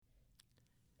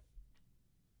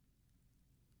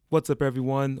What's up,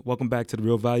 everyone? Welcome back to the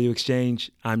Real Value Exchange.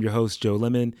 I'm your host, Joe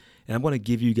Lemon, and I'm going to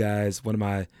give you guys one of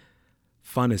my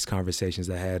funnest conversations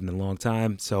I had in a long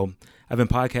time. So I've been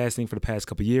podcasting for the past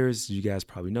couple of years. You guys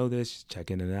probably know this. Check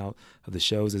in and out of the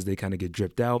shows as they kind of get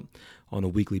dripped out on a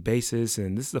weekly basis.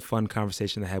 And this is a fun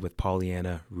conversation I had with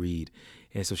Pollyanna Reed.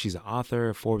 And so she's an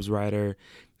author, a Forbes writer,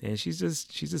 and she's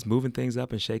just moving things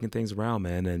up and shaking things around,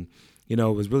 man. And, you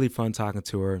know, it was really fun talking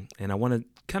to her. And I want to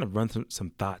kind of run through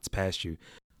some thoughts past you.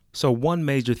 So one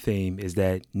major theme is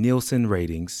that Nielsen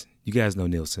ratings, you guys know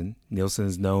Nielsen. Nielsen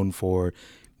is known for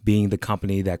being the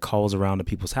company that calls around to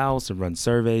people's house and runs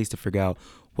surveys to figure out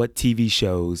what TV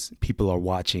shows people are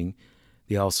watching.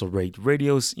 They also rate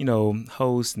radios,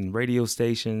 hosts and radio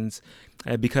stations,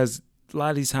 because a lot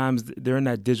of these times they're in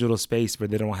that digital space where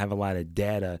they don't have a lot of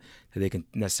data that they can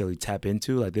necessarily tap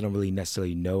into. Like they don't really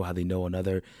necessarily know how they know on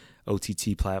other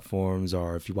OTT platforms,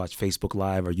 or if you watch Facebook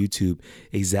Live or YouTube,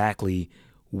 exactly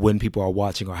when people are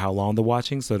watching or how long they're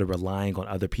watching. So they're relying on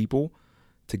other people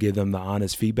to give them the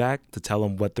honest feedback, to tell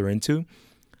them what they're into.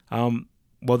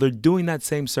 Well, they're doing that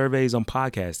same surveys on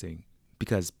podcasting,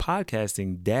 because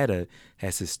podcasting data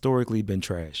has historically been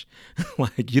trash.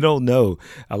 Like you don't know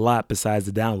a lot besides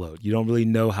the download. You don't really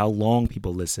know how long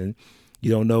people listen.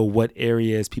 You don't know what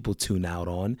areas people tune out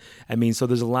on. So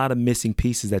there's a lot of missing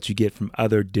pieces that you get from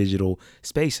other digital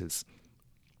spaces.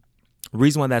 The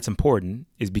reason why that's important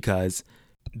is because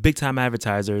big time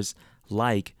advertisers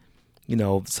like,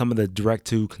 some of the direct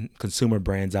to consumer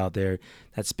brands out there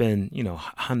that spend,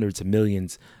 hundreds of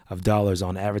millions of dollars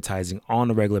on advertising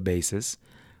on a regular basis.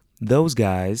 Those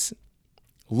guys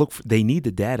they need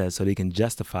the data so they can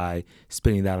justify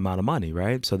spending that amount of money,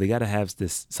 right? So they got to have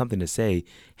something to say,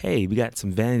 hey, we got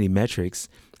some vanity metrics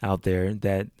out there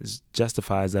that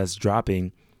justifies us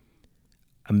dropping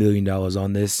 $1 million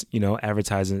on this,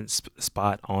 advertising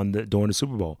spot during the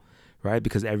Super Bowl. Right?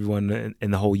 Because everyone in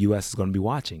the whole U.S. is going to be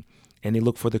watching, and they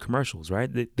look for the commercials,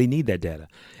 right? They need that data.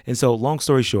 And so long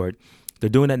story short, they're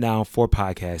doing that now for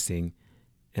podcasting,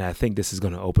 and I think this is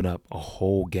going to open up a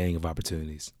whole gang of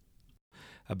opportunities.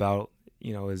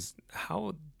 Is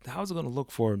how is it going to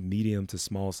look for medium to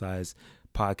small size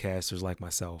podcasters like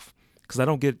myself? Because I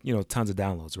don't get, tons of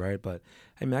downloads, right? But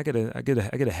I get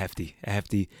a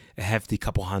hefty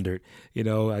couple hundred.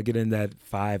 I get in that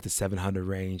 500 to 700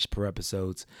 range per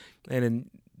episodes, and then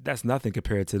that's nothing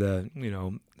compared to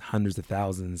the hundreds of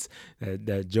thousands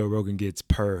that Joe Rogan gets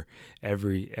per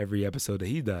every episode that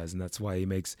he does, and that's why he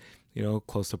makes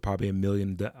close to probably $1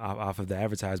 million off of the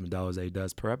advertisement dollars that he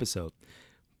does per episode.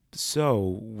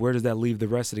 So where does that leave the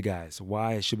rest of the guys?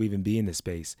 Why should we even be in this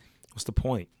space? What's the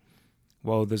point?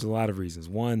 Well, there's a lot of reasons.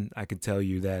 One, I can tell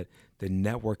you that the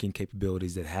networking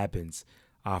capabilities that happens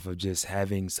off of just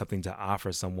having something to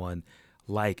offer someone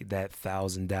like that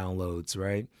 1,000 downloads,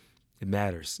 right? It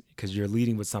matters because you're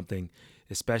leading with something,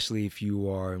 especially if you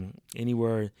are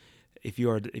anywhere, if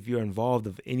you're involved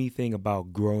of anything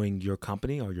about growing your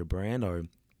company or your brand, or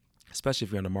especially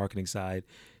if you're on the marketing side,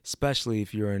 especially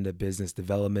if you're in the business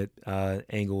development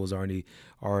angles or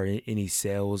any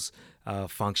sales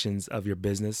functions of your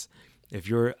business. If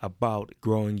you're about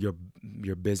growing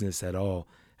your business at all,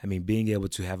 being able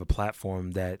to have a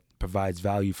platform that provides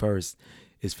value first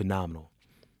is phenomenal.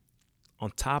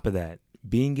 On top of that,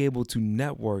 being able to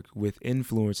network with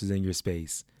influencers in your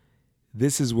space,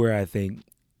 this is where I think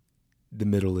the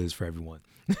middle is for everyone.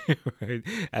 Right?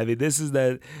 This is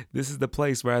the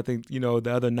place where I think, the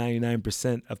other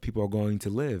 99% of people are going to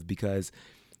live, because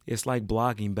it's like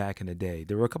blogging back in the day.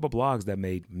 There were a couple of blogs that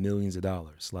made millions of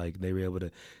dollars. Like they were able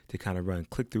to kind of run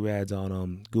click-through ads on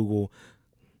them, Google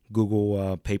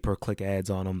pay-per-click ads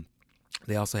on them.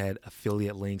 They also had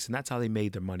affiliate links, and that's how they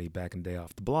made their money back in the day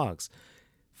off the blogs.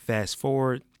 Fast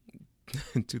forward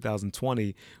in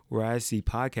 2020, where I see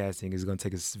podcasting is going to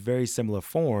take a very similar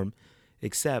form,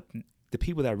 except the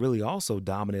people that really also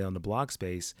dominate on the blog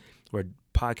space, where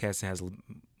podcasting has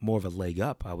more of a leg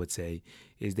up, I would say,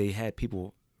 is they had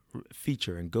people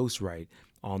feature and ghostwrite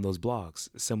on those blogs,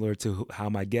 similar to how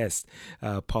my guest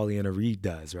Pollyanna Reed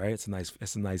does, right? It's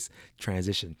a nice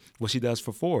transition. What she does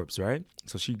for Forbes, right?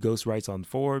 So she ghostwrites on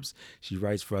Forbes, she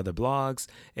writes for other blogs,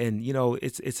 and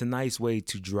it's a nice way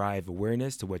to drive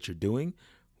awareness to what you're doing.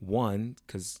 One,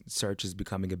 because search is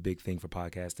becoming a big thing for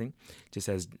podcasting, just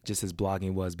as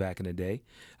blogging was back in the day.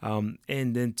 And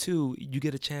then two, you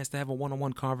get a chance to have a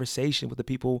one-on-one conversation with the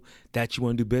people that you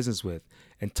want to do business with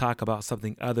and talk about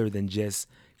something other than just,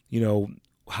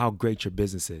 how great your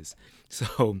business is.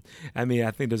 So, I mean,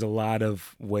 I think there's a lot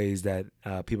of ways that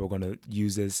people are going to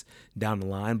use this down the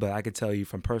line, but I can tell you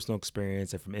from personal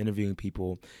experience and from interviewing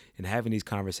people and having these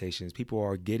conversations, people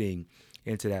are getting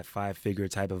into that 5-figure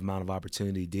type of amount of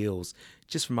opportunity deals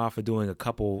just from off of doing a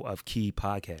couple of key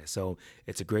podcasts. So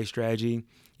it's a great strategy.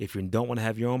 If you don't want to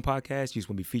have your own podcast, you just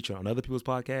want to be featured on other people's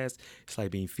podcasts. It's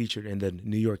like being featured in the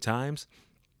New York Times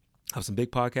of some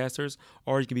big podcasters,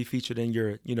 or you can be featured in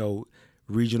your,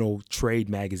 regional trade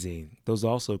magazine. Those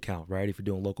also count, right? If you're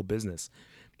doing local business.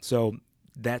 So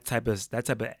that type of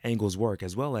angles work,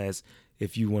 as well as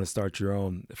if you want to start your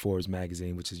own Forbes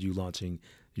magazine, which is you launching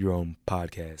your own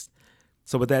podcast.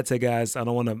 So with that said, guys, I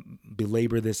don't want to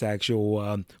belabor this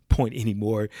actual point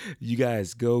anymore. You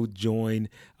guys go join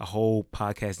a whole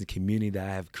podcasting community that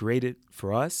I have created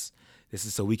for us. This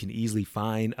is so we can easily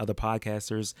find other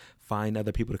podcasters, find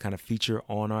other people to kind of feature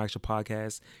on our actual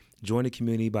podcast. Join the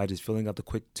community by just filling out the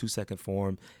quick 2-second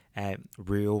form at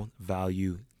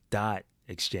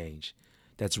realvalue.exchange.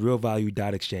 That's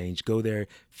realvalue.exchange. Go there,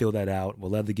 fill that out.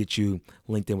 We'll love to get you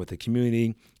linked in with the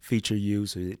community, feature you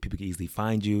so that people can easily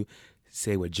find you,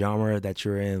 say what genre that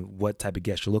you're in, what type of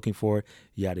guest you're looking for,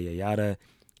 yada, yada, yada.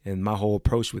 And my whole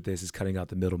approach with this is cutting out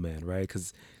the middleman, right?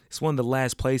 Because it's one of the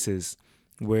last places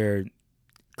where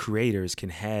creators can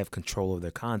have control of their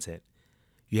content.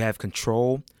 You have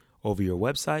control over your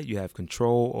website, you have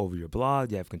control over your blog,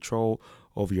 you have control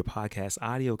over your podcast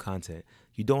audio content.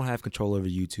 You don't have control over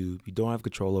YouTube. You don't have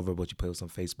control over what you post on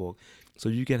Facebook. So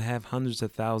you can have hundreds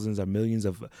of thousands or millions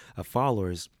of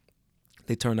followers.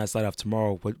 They turn that site off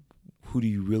tomorrow. Who do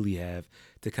you really have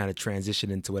to kind of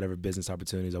transition into whatever business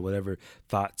opportunities or whatever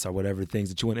thoughts or whatever things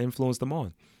that you want to influence them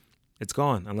on? It's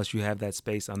gone unless you have that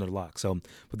space under lock. So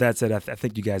with that said, I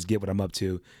think you guys get what I'm up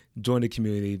to. Join the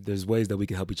community. There's ways that we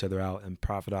can help each other out and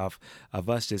profit off of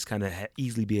us just kind of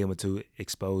easily be able to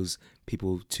expose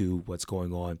people to what's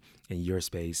going on in your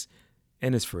space.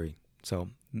 And it's free. So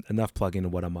enough plugging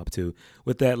of what I'm up to.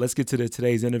 With that, let's get to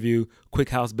today's interview. Quick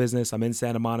house business. I'm in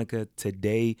Santa Monica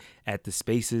today at the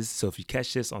Spaces. So if you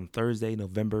catch this on Thursday,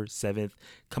 November 7th,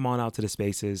 come on out to the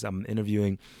Spaces. I'm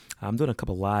doing a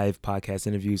couple live podcast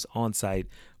interviews on site.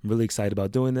 I'm really excited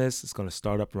about doing this. It's going to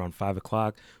start up around 5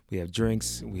 o'clock. We have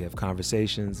drinks, we have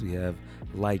conversations, we have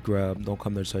light grub. Don't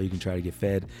come there so you can try to get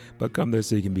fed, but come there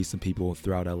so you can meet some people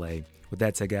throughout LA. With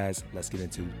that said, guys, let's get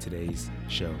into today's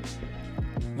show.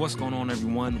 What's going on,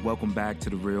 everyone? Welcome back to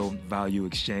the Real Value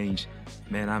Exchange.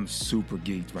 Man, I'm super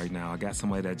geeked right now. I got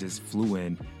somebody that just flew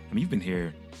in. I mean, you've been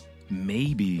here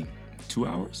maybe 2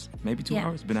 hours,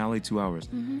 hours. Been out late 2 hours.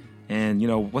 Mm-hmm.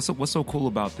 And what's so cool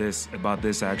about this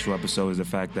actual episode is the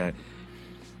fact that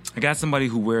I got somebody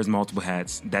who wears multiple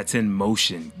hats, that's in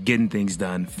motion, getting things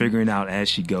done, figuring out as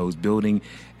she goes, building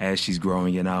as she's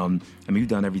growing. And I mean, you've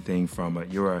done everything from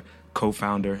you're a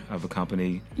co-founder of a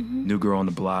company, mm-hmm. New Girl on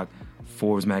the Block,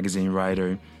 Forbes magazine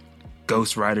writer,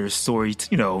 ghostwriter, story,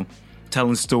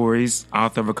 telling stories,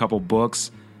 author of a couple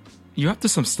books. You're up to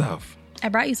some stuff. I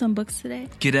brought you some books today.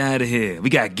 Get out of here. We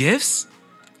got gifts?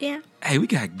 Yeah. Hey, we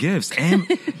got gifts. And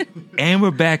and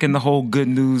we're back in the whole Good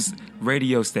News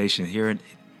radio station here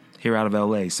out of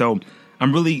LA. So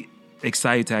I'm really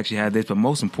excited to actually have this, but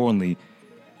most importantly,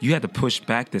 you had to push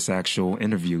back this actual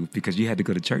interview because you had to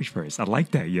go to church first. I like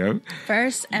that, yo.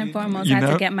 First and foremost, I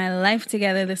had to get my life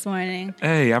together this morning.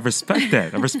 Hey, I respect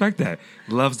that.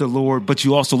 Loves the Lord, but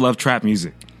you also love trap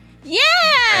music. Yeah,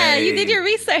 hey. You did your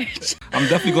research. I'm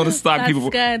definitely going to stalk people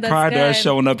prior to us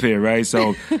showing up here, right?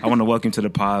 So I want to welcome to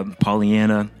the pod,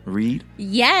 Pollyanna Reed.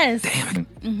 Yes. Damn.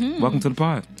 Mm-hmm. Welcome to the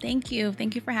pod. Thank you.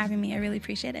 Thank you for having me. I really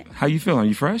appreciate it. How you feeling? Are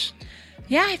you fresh?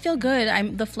 Yeah, I feel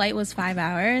good. The flight was 5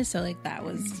 hours, so that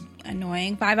was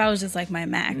annoying. 5 hours is my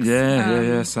max.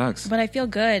 Yeah, sucks. But I feel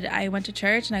good. I went to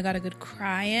church and I got a good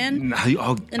cry in. And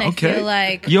I feel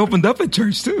like you opened up at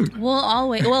church too.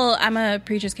 Well, I'm a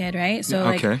preacher's kid, right?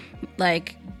 So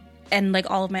and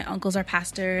all of my uncles are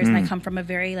pastors, and I come from a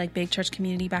very big church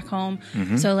community back home.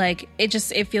 Mm-hmm. So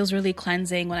it feels really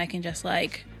cleansing when I can just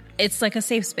it's like a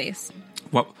safe space.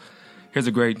 Well, Here's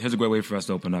a great way for us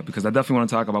to open up, because I definitely want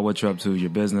to talk about what you're up to, your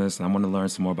business, and I want to learn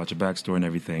some more about your backstory and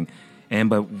everything.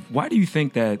 But why do you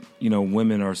think that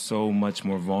women are so much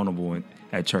more vulnerable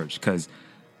at church? Because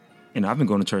I've been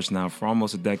going to church now for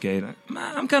almost a decade.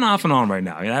 I'm kind of off and on right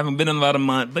now. I haven't been in about a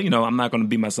month, but I'm not going to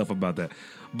beat myself about that.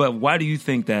 But why do you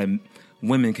think that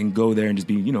women can go there and just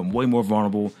be way more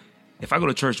vulnerable if I go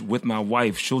to church with my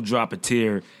wife, she'll drop a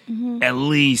tear at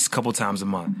least a couple times a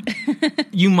month.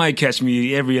 You might catch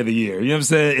me every other year. You know what I'm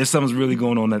saying? If something's really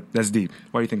going on that's deep.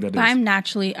 Why do you think that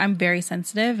is? I'm very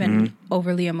sensitive and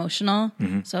overly emotional.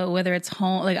 So whether it's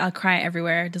home, like I'll cry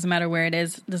everywhere. It doesn't matter where it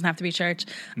is. It doesn't have to be church.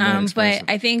 But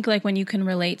I think like when you can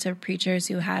relate to preachers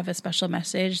who have a special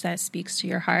message that speaks to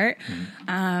your heart,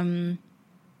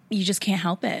 you just can't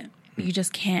help it. You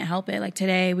just can't help it. Like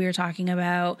today we were talking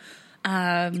about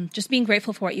just being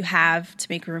grateful for what you have to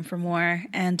make room for more.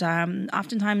 And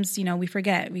oftentimes, we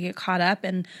forget. We get caught up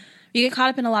in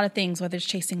a lot of things, whether it's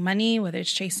chasing money, whether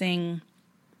it's chasing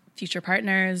future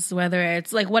partners, whether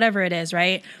it's like whatever it is,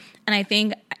 right? And I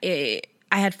think I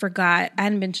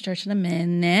hadn't been to church in a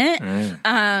minute.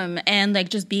 And like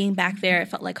just being back there, it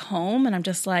felt like home. And I'm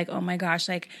just like, oh my gosh,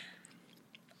 like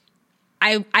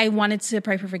I wanted to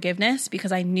pray for forgiveness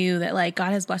because I knew that like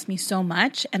God has blessed me so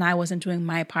much and I wasn't doing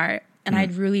my part. And I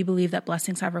really believe that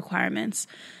blessings have requirements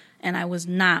and I was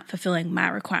not fulfilling my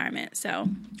requirement. So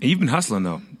you've been hustling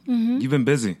though. You've been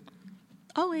busy.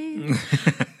 Always.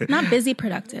 Not busy,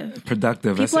 productive.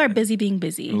 Productive. People are busy being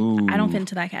busy. Ooh. I don't fit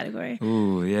into that category.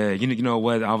 Ooh, yeah. You know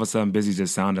what? All of a sudden, busy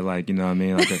just sounded like, you know what I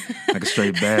mean? Like a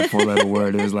straight bad four-letter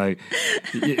word. It was like,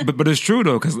 but it's true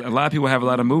though, because a lot of people have a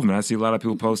lot of movement. I see a lot of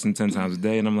people posting 10 times a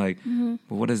day, and I'm like, well,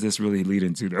 what does this really lead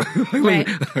into though? Right.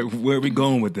 Where are we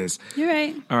going with this? You're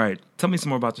right. All right. Tell me some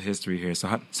more about your history here.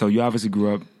 So you obviously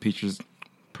grew up preacher's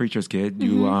kid.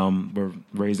 You were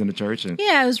raised in the church.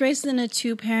 I was raised in a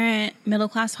 2-parent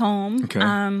middle-class home. Okay.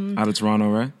 Out of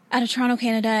Toronto, right? Out of Toronto,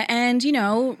 Canada. And,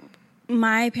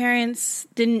 my parents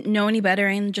didn't know any better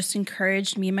and just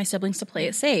encouraged me and my siblings to play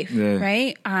it safe,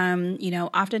 right?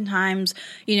 Oftentimes,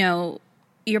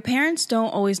 your parents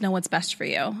don't always know what's best for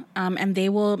you. And they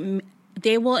will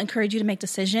encourage you to make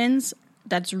decisions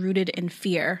that's rooted in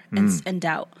fear and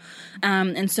doubt.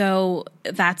 And so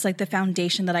that's like the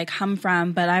foundation that I come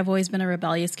from. But I've always been a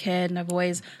rebellious kid and I've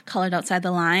always colored outside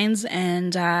the lines.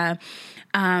 And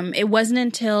it wasn't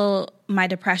until my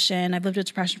depression, I've lived with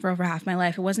depression for over half my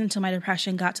life. It wasn't until my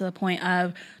depression got to the point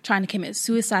of trying to commit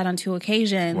suicide on 2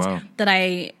 occasions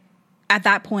that at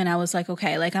that point I was like,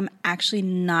 okay, like I'm actually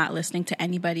not listening to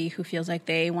anybody who feels like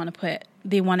they want to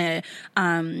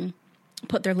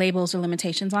put their labels or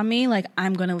limitations on me. Like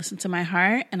I'm going to listen to my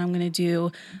heart and I'm going to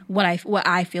do what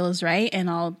I feel is right. And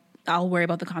I'll worry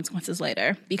about the consequences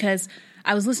later, because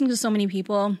I was listening to so many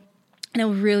people and it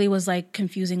really was like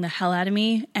confusing the hell out of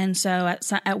me. And so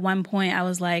at one point I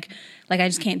was like, I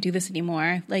just can't do this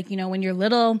anymore. Like, when you're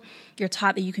little, you're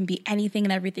taught that you can be anything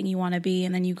and everything you want to be.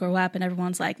 And then you grow up and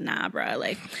everyone's like, nah, bro,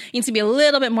 like you need to be a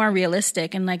little bit more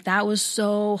realistic. And like, that was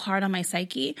so hard on my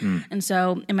psyche. And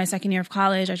so in my second year of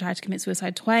college, I tried to commit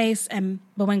suicide twice.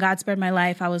 But when God spared my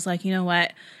life, I was like, you know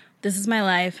what? This is my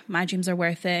life. My dreams are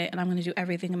worth it. And I'm going to do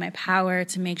everything in my power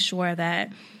to make sure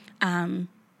that,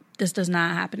 this does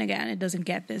not happen again. It doesn't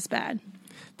get this bad.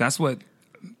 That's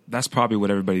probably what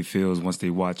everybody feels once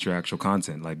they watch your actual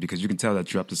content, like, because you can tell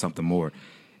that you're up to something more.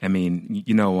 I mean,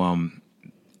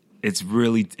 it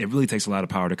really takes a lot of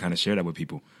power to kind of share that with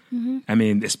people. I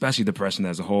mean, especially depression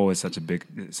as a whole is such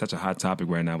a hot topic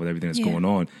right now with everything that's going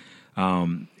on.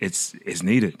 It's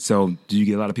needed. So do you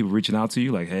get a lot of people reaching out to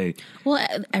you like, hey? Well,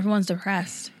 everyone's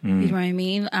depressed. You know what I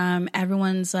mean?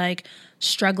 Everyone's like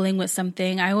struggling with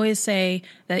something. I always say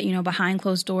that, behind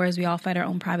closed doors, we all fight our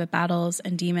own private battles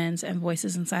and demons and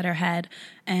voices inside our head.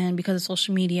 And because of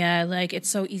social media, like it's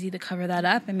so easy to cover that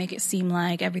up and make it seem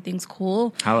like everything's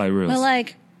cool. Highlight reels. But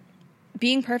like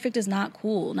being perfect is not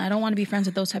cool. And I don't want to be friends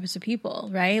with those types of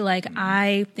people, right? Like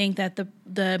I think that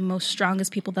the most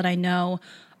strongest people that I know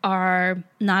are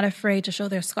not afraid to show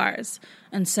their scars.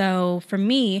 And so for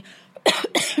me,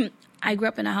 I grew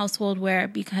up in a household where,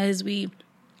 because we,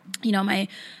 my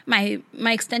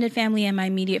extended family and my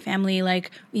immediate family,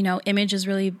 like, image is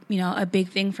really, a big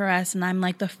thing for us. And I'm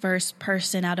like the first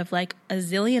person out of like a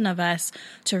zillion of us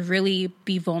to really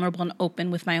be vulnerable and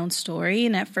open with my own story.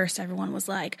 And at first everyone was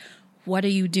like, what are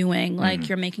you doing? Like,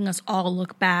 you're making us all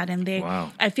look bad. And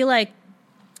I feel like,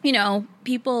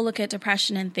 people look at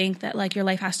depression and think that like your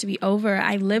life has to be over.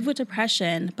 I live with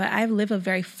depression, but I live a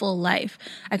very full life.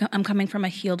 I'm coming from a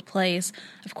healed place.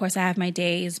 Of course, I have my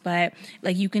days, but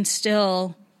like you can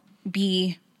still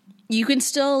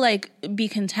like be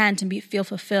content and feel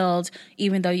fulfilled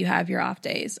even though you have your off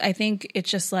days. I think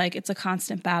it's just like it's a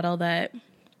constant battle that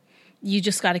you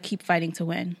just got to keep fighting to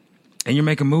win. And you're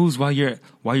making moves while you're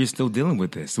still dealing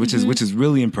with this, which is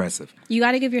really impressive. You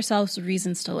got to give yourselves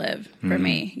reasons to live. For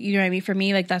me, you know what I mean. For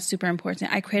me, like that's super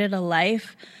important. I created a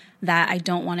life that I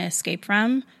don't want to escape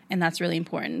from. And that's really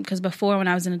important, because before, when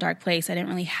I was in a dark place, I didn't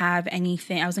really have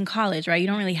anything. I was in college, right? You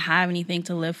don't really have anything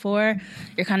to live for.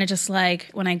 You're kind of just like,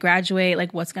 when I graduate,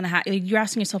 like, what's going to happen? You're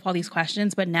asking yourself all these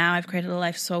questions, but now I've created a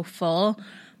life so full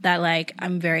that, like,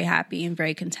 I'm very happy and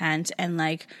very content. And,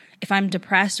 like, if I'm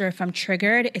depressed or if I'm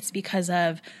triggered, it's because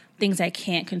of things I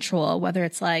can't control, whether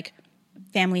it's like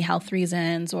family health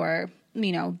reasons or,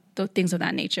 you know, things of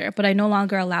that nature. But I no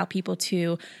longer allow people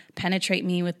to penetrate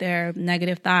me with their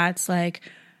negative thoughts. Like,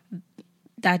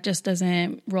 that just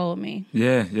doesn't roll with me.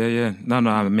 Yeah. No,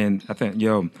 I mean, I think,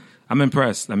 I'm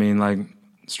impressed. I mean, like,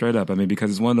 straight up. I mean, because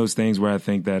it's one of those things where I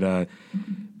think that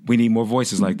we need more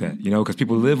voices like that, you know, because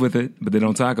people live with it, but they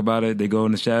don't talk about it. They go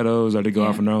in the shadows or they go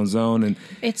off in their own zone. And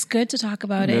it's good to talk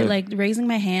about it. Like, raising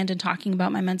my hand and talking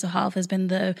about my mental health has been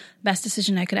the best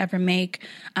decision I could ever make.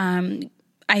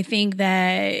 I think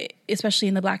that, especially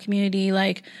in the Black community,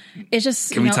 like, it's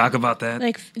just... Can we talk about that?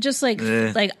 Like, just like,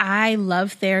 like, I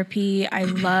love therapy. I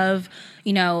love,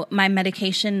 you know, my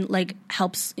medication, like,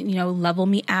 helps, you know, level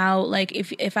me out. Like,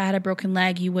 if I had a broken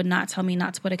leg, you would not tell me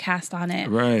not to put a cast on it.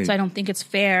 Right. So I don't think it's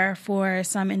fair for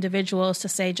some individuals to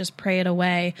say, just pray it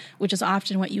away, which is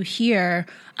often what you hear.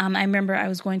 I remember I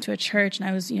was going to a church and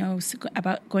I was, you know,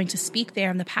 about going to speak there,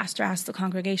 and the pastor asked the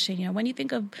congregation, you know, when you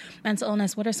think of mental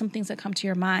illness, what are some things that come to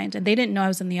your mind? And they didn't know I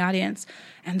was in the audience.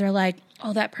 And they're like,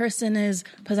 oh, that person is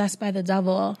possessed by the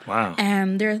devil. Wow.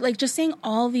 And they're like just saying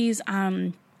all these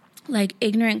like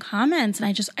ignorant comments.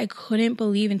 And I couldn't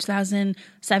believe in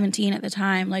 2017 at the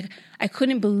time, like, I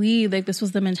couldn't believe like this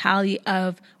was the mentality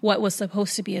of what was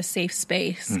supposed to be a safe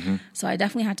space. Mm-hmm. So I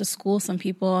definitely had to school some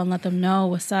people and let them know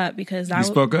what's up, because that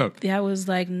spoke up. That was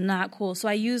like not cool. So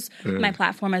I use my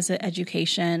platform as an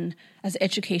educational,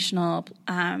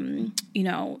 you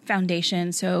know,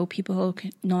 foundation, so people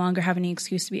can no longer have any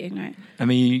excuse to be ignorant. I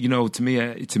mean, you know, to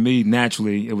me,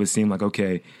 naturally, it would seem like,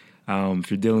 okay, if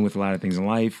you're dealing with a lot of things in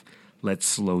life, let's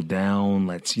slow down.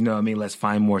 Let's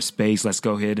find more space. Let's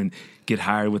go ahead and get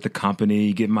hired with the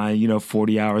company, get my,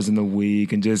 40 hours in the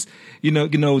week, and just,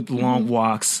 long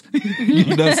walks.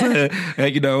 You know what I'm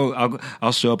saying?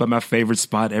 I'll show up at my favorite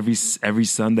spot every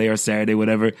Sunday or Saturday,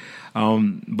 whatever.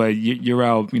 But you're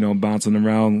out, bouncing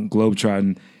around,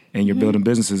 globetrotting, and you're building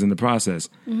businesses in the process.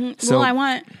 Mm-hmm. So,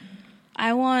 well,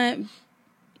 I want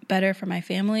better for my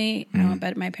family. I want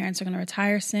better. My parents are going to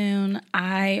retire soon.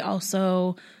 I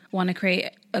also want to create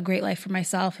a great life for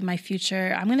myself and my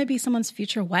future. I'm going to be someone's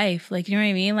future wife. Like, you know what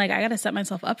I mean? Like, I got to set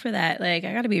myself up for that. Like,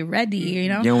 I got to be ready, You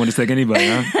don't want to take anybody,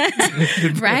 huh?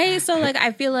 Right? So, like,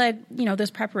 I feel like,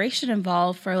 there's preparation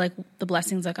involved for, like, the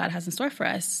blessings that God has in store for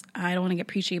us. I don't want to get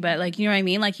preachy, but, like, you know what I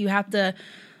mean? Like, you have to,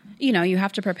 you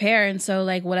have to prepare. And so,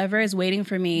 like, whatever is waiting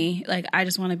for me, like, I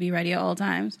just want to be ready at all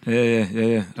times.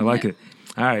 Yeah. I like it.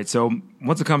 All right. So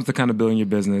once it comes to kind of building your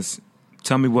business,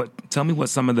 tell me what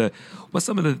some of the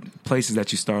places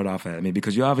that you started off at. I mean,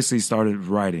 because you obviously started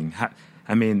writing.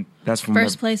 That's from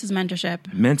first place is mentorship.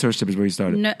 Mentorship is where you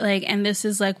started. No, and this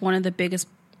is like one of the biggest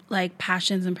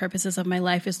passions and purposes of my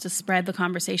life, is to spread the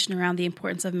conversation around the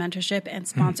importance of mentorship and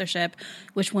sponsorship,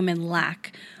 which women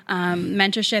lack.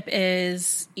 Mentorship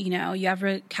is, you have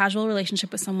a casual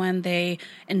relationship with someone, they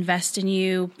invest in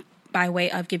you by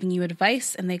way of giving you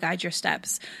advice, and they guide your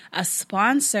steps. A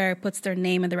sponsor puts their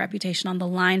name and their reputation on the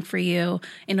line for you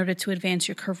in order to advance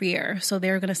your career. So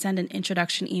they're going to send an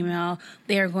introduction email.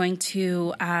 They are going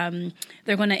to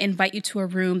invite you to a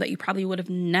room that you probably would have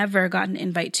never gotten an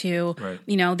invite to. Right.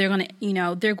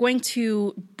 They're going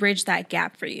to bridge that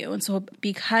gap for you. And so,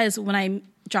 because when I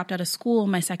dropped out of school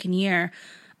my second year,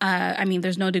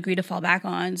 there's no degree to fall back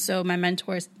on. So my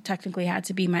mentors technically had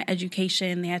to be my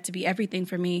education. They had to be everything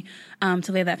for me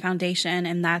to lay that foundation.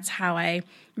 And that's how I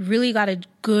really got a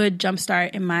good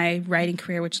jumpstart in my writing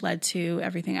career, which led to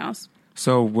everything else.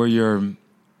 So were your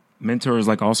mentors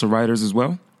also writers as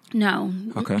well? No.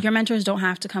 Okay. Your mentors don't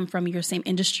have to come from your same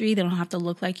industry. They don't have to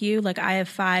look like you. Like, I have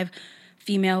 5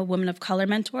 female women of color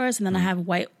mentors, and then I have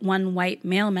one white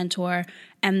male mentor.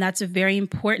 And that's very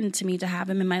important to me to have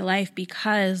him in my life,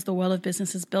 because the world of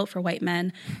business is built for white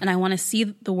men, and I want to see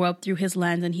the world through his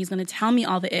lens, and he's going to tell me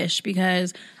all the ish,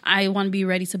 because I want to be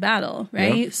ready to battle,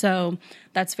 right? Yep. So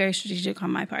that's very strategic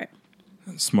on my part.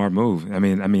 Smart move. I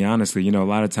mean, honestly, a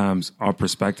lot of times our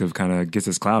perspective kind of gets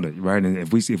us clouded, right? And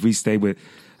if we stay with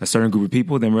a certain group of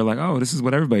people, then we're like, oh, this is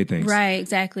what everybody thinks. Right,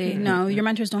 exactly. No, your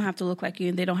mentors don't have to look like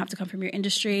you. They don't have to come from your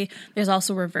industry. There's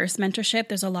also reverse mentorship.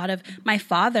 There's a lot of, my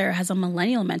father has a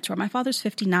millennial mentor. My father's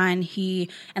 59.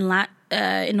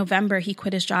 In November, he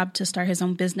quit his job to start his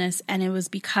own business, and it was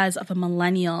because of a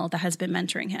millennial that has been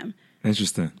mentoring him.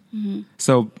 Interesting. Mm-hmm.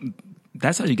 So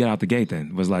that's how you get out the gate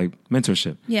then, was like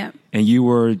mentorship. Yeah. And you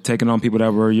were taking on people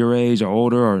that were your age or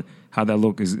older, or how'd that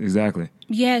look exactly?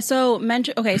 Yeah, so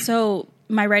so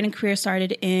my writing career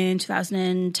started in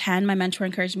 2010. My mentor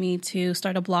encouraged me to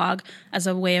start a blog as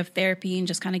a way of therapy and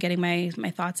just kind of getting my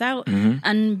thoughts out.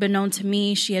 Unbeknown to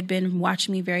me, she had been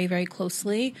watching me very, very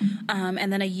closely.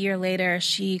 And then a year later,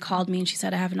 she called me and she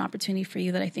said, I have an opportunity for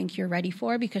you that I think you're ready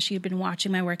for, because she had been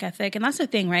watching my work ethic. And that's the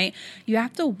thing, right? You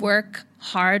have to work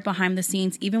hard behind the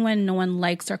scenes, even when no one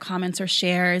likes or comments or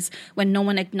shares, when no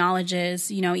one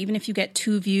acknowledges, even if you get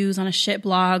 2 views on a shit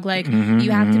blog, like you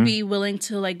have to be willing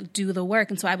to like do the work.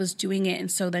 And so I was doing it.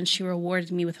 And so then she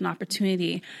rewarded me with an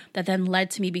opportunity that then led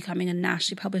to me becoming a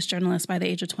nationally published journalist by the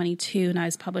age of 22. And I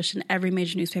was published in every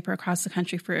major newspaper across the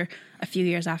country for a few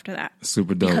years after that.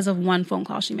 Super dope. Because of one phone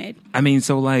call she made. I mean,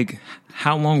 so like,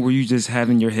 how long were you just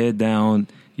having your head down,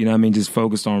 just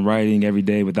focused on writing every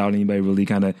day without anybody really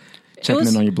kind of checking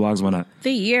in on your blogs? Why not?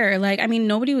 The year.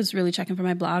 Nobody was really checking for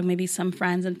my blog, maybe some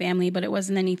friends and family, but it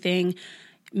wasn't anything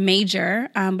major.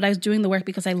 But I was doing the work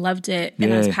because I loved it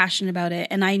and I was passionate about it.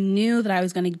 And I knew that I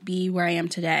was going to be where I am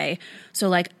today.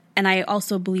 So and I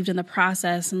also believed in the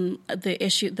process. And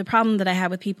the problem that I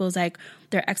had with people is like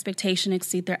their expectation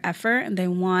exceed their effort, and they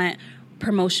want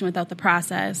promotion without the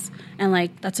process. And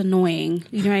that's annoying.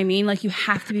 You know what I mean? You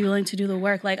have to be willing to do the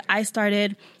work. I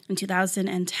started in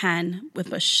 2010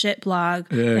 with a shit blog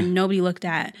that nobody looked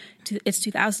at. It's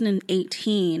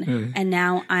 2018 and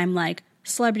now I'm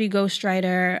celebrity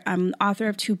ghostwriter. I'm author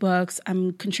of 2 books.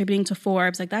 I'm contributing to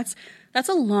Forbes. That's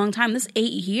a long time. This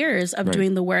 8 years of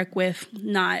doing the work with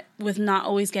not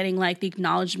always getting the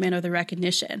acknowledgement or the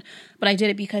recognition. But I did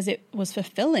it because it was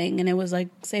fulfilling and it was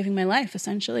saving my life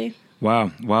essentially.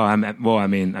 Wow.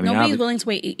 Nobody's willing to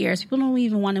wait 8 years. People don't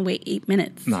even want to wait 8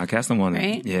 minutes. No, cats don't want to.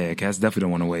 Right? Yeah, cats definitely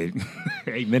don't want to wait.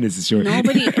 8 minutes is short.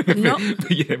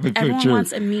 Everyone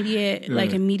wants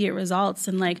immediate results,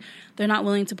 and they're not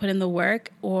willing to put in the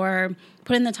work or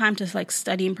put in the time to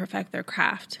study and perfect their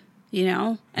craft,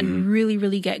 and really,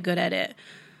 really get good at it.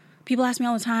 People ask me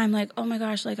all the time, oh my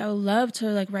gosh, I would love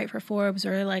to write for Forbes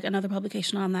or another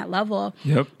publication on that level.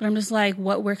 Yep. But I'm just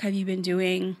what work have you been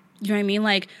doing? You know what I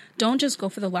mean? Don't just go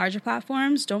for the larger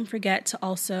platforms. Don't forget to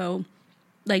also,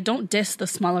 don't diss the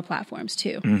smaller platforms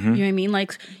too. You know what I mean?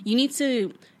 You need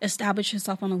to establish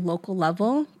yourself on a local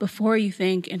level before you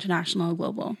think international or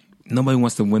global. Nobody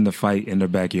wants to win the fight in their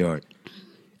backyard.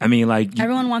 I mean,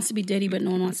 everyone wants to be Diddy, but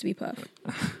no one wants to be Puff.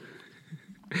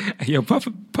 Yo, Puff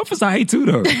is I hate too,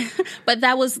 though. But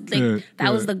that was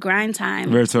was the grind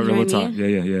time. Real talk.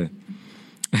 Yeah.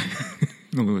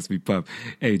 Nobody wants to be Puff.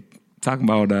 Hey, talking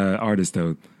about artists,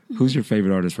 though, who's your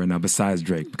favorite artist right now besides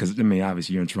Drake? Because,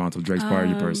 obviously you're in Toronto. Drake's part of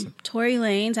your person. Tory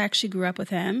Lanez, I actually grew up with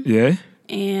him. Yeah?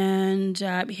 And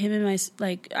him and my,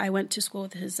 I went to school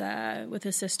with his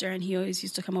sister, and he always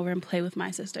used to come over and play with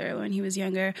my sister when he was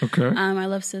younger. Okay. I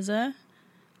love SZA.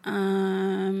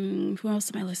 Who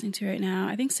else am I listening to right now?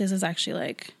 I think SZA's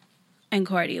actually, and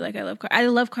Cardi. I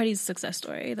love Cardi's success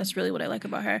story. That's really what I like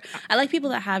about her. I like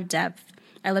people that have depth.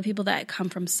 I love people that come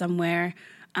from somewhere.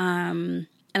 And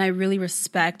I really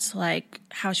respect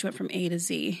how she went from A to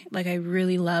Z. I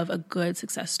really love a good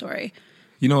success story.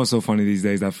 You know what's so funny these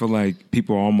days? I feel like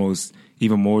people are almost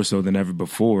even more so than ever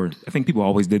before. I think people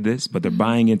always did this, but they're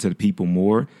buying into the people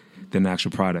more than the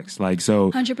actual products.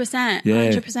 100%.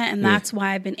 Yeah, 100%. And that's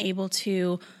why I've been able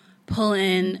to pull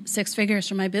in 6 figures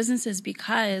from my businesses,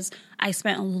 because I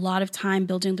spent a lot of time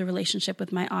building the relationship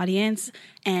with my audience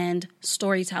and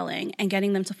storytelling and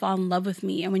getting them to fall in love with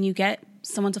me. And when you get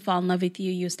someone to fall in love with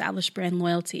you, you establish brand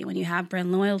loyalty. When you have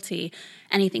brand loyalty,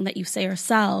 anything that you say or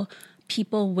sell,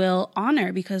 people will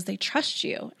honor because they trust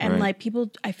you. And I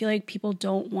feel like people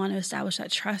don't want to establish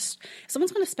that trust. If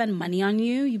someone's going to spend money on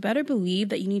you, you better believe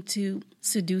that you need to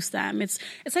seduce them. It's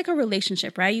like a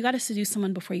relationship, right? You got to seduce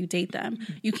someone before you date them.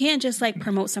 You can't just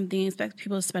promote something and expect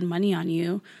people to spend money on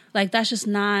you. That's just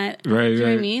not, right, you know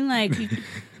what I mean?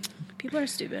 People are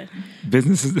stupid.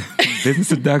 Business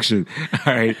seduction.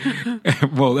 All right.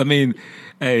 Well,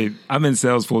 hey, I'm in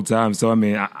sales full time, so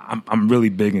I'm really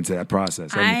big into that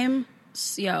process. I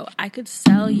could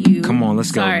sell you. Come on,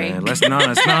 let's go, man. Let's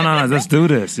do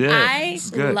this. Yeah,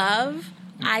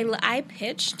 I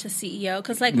pitch to CEO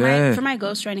because for my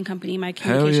ghostwriting company, my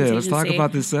communications agency. Let's talk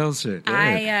about this sales shit.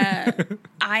 Yeah.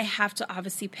 I have to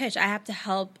obviously pitch. I have to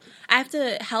help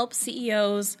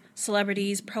CEOs,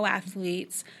 celebrities, pro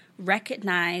athletes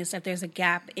recognize that there's a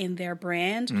gap in their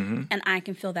brand, and I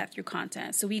can fill that through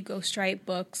content. So we ghostwrite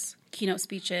books, keynote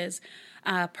speeches,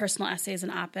 personal essays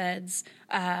and op-eds,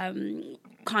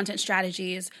 content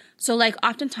strategies. So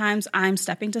oftentimes I'm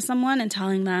stepping to someone and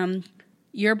telling them,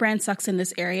 your brand sucks in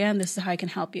this area and this is how I can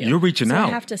help you. You're reaching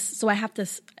out.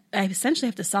 I essentially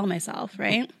have to sell myself,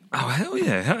 right? Oh, hell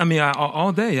yeah. I mean,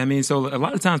 all day. I mean, so a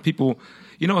lot of times people,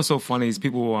 you know what's so funny is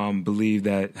people believe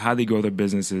that how they grow their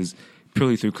business is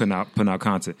purely through putting out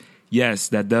content. Yes,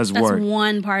 that does work. That's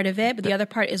one part of it, but the other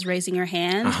part is raising your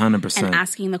hand 100%. and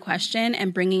asking the question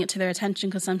and bringing it to their attention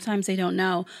because sometimes they don't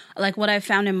know. Like what I've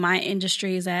found in my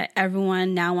industry is that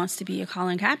everyone now wants to be a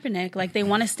Colin Kaepernick. Like they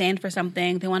want to stand for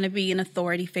something. They want to be an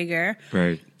authority figure.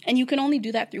 Right. And you can only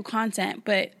do that through content,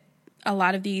 but a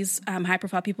lot of these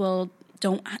high-profile people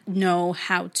don't know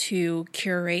how to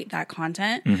curate that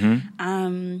content.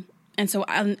 And so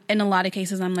in a lot of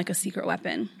cases, I'm like a secret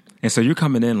weapon. And so you're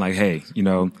coming in like, hey, you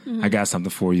know, I got something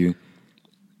for you.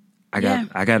 I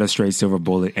got a straight silver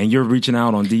bullet. And you're reaching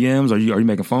out on DMs? Are you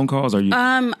making phone calls?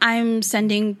 I'm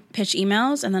sending pitch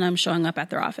emails and then I'm showing up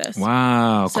at their office.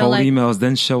 Wow. So cold emails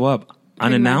then show up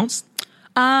unannounced?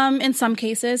 In some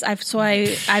cases. I've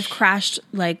crashed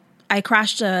I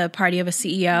crashed a party of a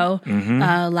CEO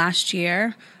last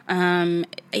year.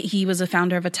 He was a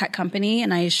founder of a tech company,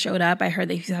 and I showed up. I heard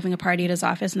that he was having a party at his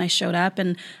office, and I showed up,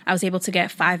 and I was able to get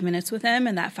 5 minutes with him,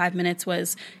 and that 5 minutes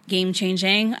was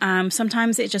game-changing.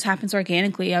 Sometimes it just happens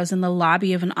organically. I was in the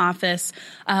lobby of an office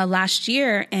last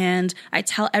year, and I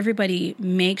tell everybody,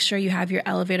 make sure you have your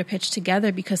elevator pitch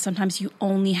together because sometimes you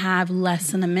only have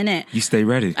less than a minute. You stay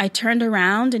ready. I turned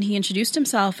around, and he introduced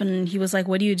himself, and he was like,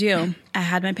 what do you do? I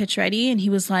had my pitch ready, and he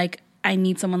was like, I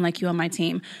need someone like you on my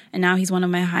team. And now he's one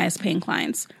of my highest paying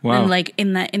clients. Wow. And like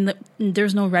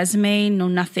there's no resume, no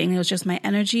nothing. It was just my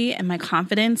energy and my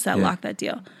confidence that locked that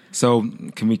deal. So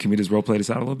can we just role play this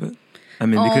out a little bit? I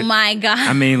mean, my God.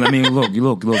 I mean, look.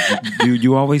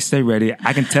 You always stay ready.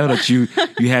 I can tell that you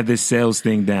have this sales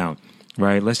thing down,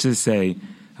 right? Let's just say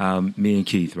me and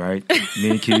Keith, right?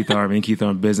 Me and Keith are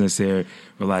in business here.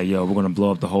 We're like, yo, we're going to blow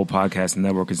up the whole podcast and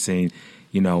networking scene.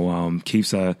 You know,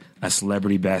 Keith's a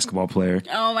celebrity basketball player.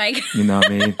 Oh, my God. You know what I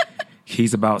mean?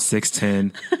 He's about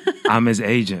 6'10". I'm his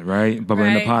agent, right? But we're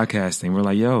in the podcasting. We're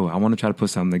like, yo, I want to try to put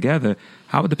something together.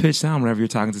 How would the pitch sound whenever you're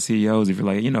talking to CEOs? If you're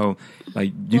like, you know,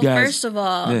 like you guys. First of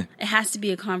all, it has to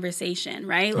be a conversation,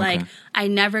 right? Okay. Like I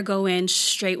never go in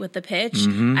straight with the pitch.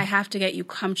 I have to get you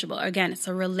comfortable. Again, it's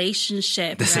a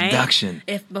relationship, the seduction.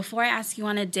 If before I ask you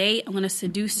on a date, I'm going to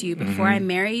seduce you. Before I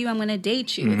marry you, I'm going to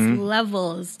date you. It's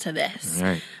levels to this,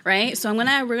 right? So we're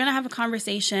going to have a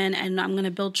conversation and I'm going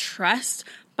to build trust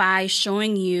by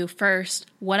showing you first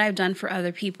what I've done for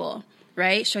other people,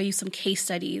 right? Show you some case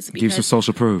studies. Give some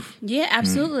social proof. Yeah,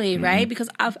 absolutely, right? Because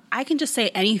I can just say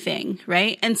anything,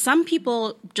 right? And some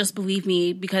people just believe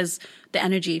me because the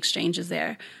energy exchange is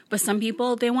there. But some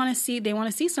people, they want to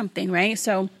see something, right?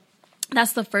 So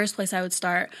that's the first place I would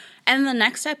start. And the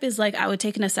next step is like I would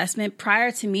take an assessment. Prior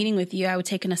to meeting with you, I would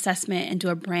take an assessment and do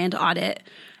a brand audit.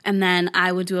 And then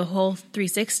I would do a whole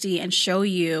 360 and show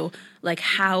you like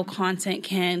how content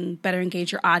can better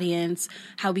engage your audience,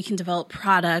 how we can develop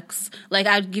products. Like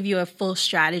I'd give you a full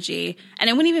strategy. And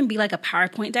it wouldn't even be like a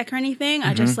PowerPoint deck or anything.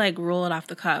 I just like roll it off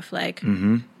the cuff. Like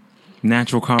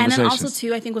natural conversations. And then also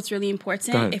too, I think what's really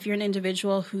important, if you're an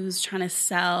individual who's trying to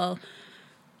sell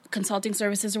consulting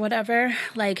services or whatever,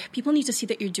 like people need to see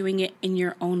that you're doing it in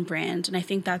your own brand. And I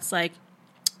think that's like,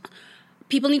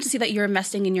 people need to see that you're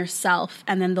investing in yourself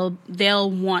and then they'll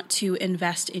want to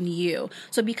invest in you.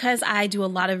 So because I do a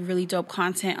lot of really dope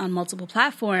content on multiple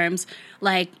platforms,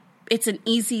 like it's an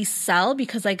easy sell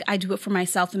because like I do it for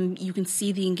myself and you can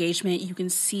see the engagement, you can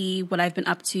see what I've been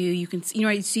up to, you can see,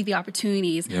 you see the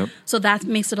opportunities. Yep. So that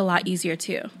makes it a lot easier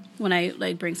too when I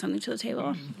like bring something to the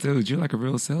table. Dude, you're like a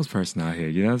real salesperson out here.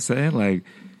 You know what I'm saying? Like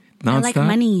nonstop. I like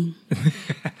money.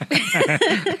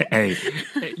 Hey.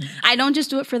 I don't just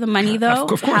do it for the money, though.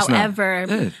 Of course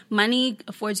However, money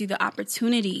affords you the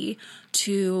opportunity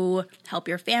to help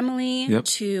your family. Yep.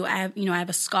 I have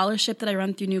a scholarship that I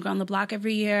run through New Girl on the Block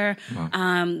every year.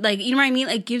 Wow. You know what I mean?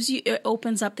 It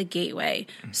opens up the gateway.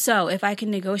 So if I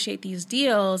can negotiate these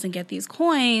deals and get these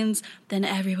coins, then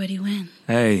everybody wins.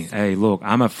 Hey, look,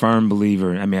 I'm a firm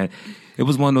believer. I mean, it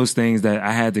was one of those things that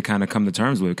I had to kind of come to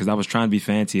terms with because I was trying to be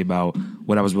fancy about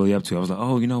what I was really up to. I was like,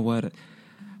 oh, you know what?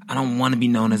 I don't want to be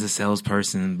known as a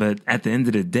salesperson, but at the end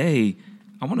of the day,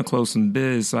 I want to close some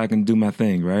biz so I can do my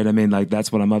thing, right? I mean, like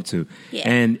that's what I'm up to. Yeah.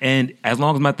 And as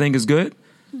long as my thing is good,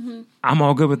 I'm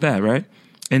all good with that, right?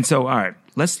 And so, all right,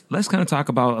 let's kind of talk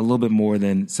about a little bit more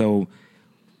then. So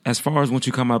as far as once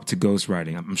you come up to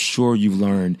ghostwriting, I'm sure you've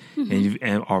learned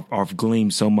and are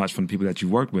gleaned so much from the people that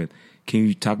you've worked with. Can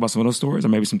you talk about some of those stories or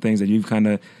maybe some things that you've kind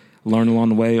of learned along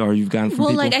the way, or you've gotten from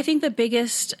people? Like I think the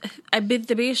biggest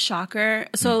shocker.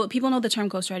 So people know the term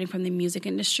ghostwriting from the music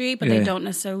industry, but they don't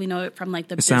necessarily know it from like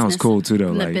the business. Sounds cool too, though.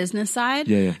 From the business side.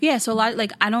 Yeah. So a lot,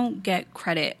 like I don't get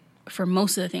credit for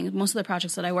most of the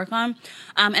projects that I work on.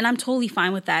 And I'm totally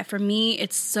fine with that. For me,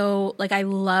 it's so like, I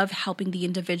love helping the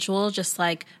individual just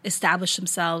like establish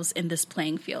themselves in this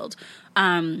playing field,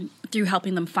 through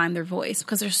helping them find their voice.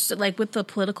 Because there's like with the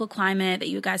political climate that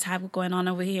you guys have going on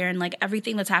over here and like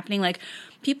everything that's happening, like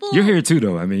people. You're here too,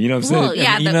 though. I mean, you know what I'm saying?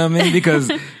 Yeah, you know what I mean? Because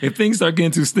if things start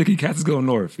getting too sticky, cats is going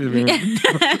north. I mean,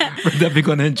 we're definitely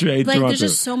going to trade like Toronto. There's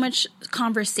just so much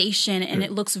conversation, and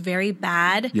it looks very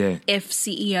bad if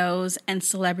CEOs and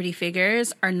celebrity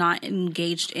figures are not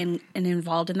engaged in and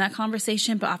involved in that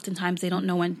conversation. But oftentimes they don't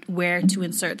know where to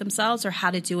insert themselves or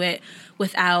how to do it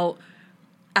without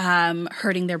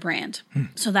hurting their brand.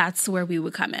 So that's where we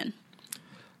would come in.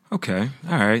 Okay.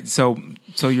 All right. So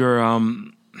you're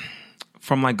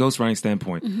from like ghostwriting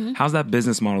standpoint, how's that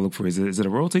business model look for you? Is it a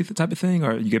royalty type of thing,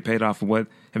 or you get paid off of what?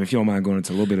 I mean, if you don't mind going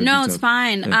into a little bit of detail. No, it's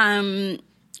fine. Yeah.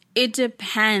 It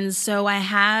depends. So I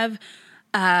have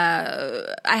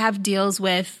deals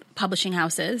with publishing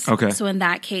houses. Okay. So in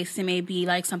that case, it may be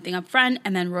like something up front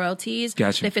and then royalties.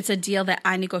 Gotcha. But if it's a deal that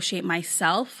I negotiate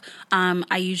myself,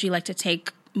 I usually like to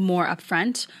take more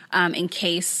upfront in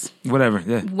case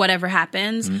whatever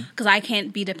happens, because I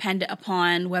can't be dependent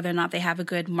upon whether or not they have a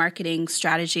good marketing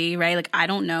strategy, right? Like I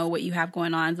don't know what you have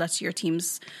going on. That's your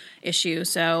team's issue.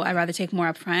 So I'd rather take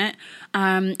more upfront.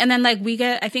 And then like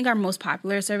I think our most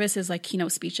popular service is like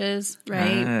keynote speeches,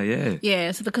 right?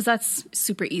 Yeah. So because that's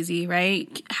super easy,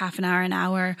 right? Half an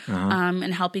hour,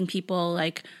 and helping people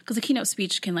like, because a keynote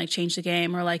speech can like change the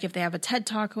game, or like if they have a TED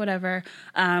talk or whatever,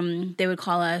 they would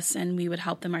call us and we would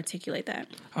help them articulate that.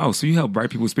 Oh, so you help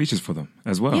write people's speeches for them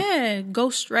as well? Yeah.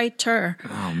 Ghostwriter.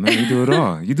 Oh man, you do it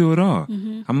all. You do it all.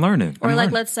 I'm learning. Or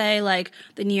like, let's say like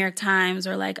the New York Times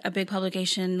or like a big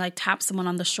publication, like tap someone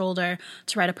on the shoulder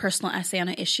to write a personal essay on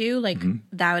an issue, like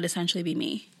that would essentially be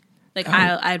me. Like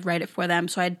I'd write it for them.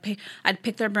 So I'd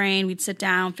pick their brain, we'd sit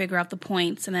down, figure out the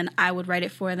points, and then I would write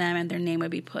it for them and their name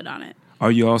would be put on it.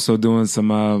 Are you also doing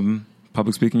some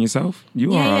public speaking yourself?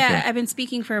 You are. Yeah. I've been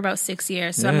speaking for about 6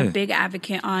 years. So I'm a big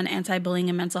advocate on anti-bullying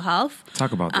and mental health.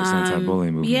 Talk about this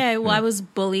anti-bullying movement. Yeah, well, I was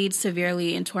bullied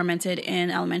severely and tormented in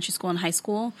elementary school and high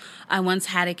school. I once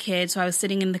had a kid, so I was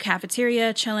sitting in the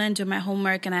cafeteria, chilling, doing my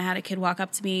homework, and I had a kid walk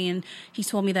up to me, and he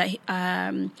told me that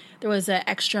there was an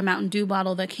extra Mountain Dew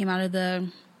bottle that came out of the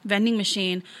vending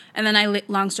machine, and then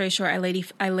long story short, I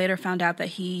later found out that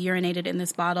he urinated in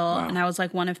this bottle. Wow. And I was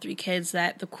like one of 3 kids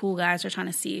that the cool guys were trying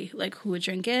to see like who would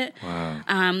drink it.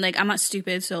 Wow. Like I'm not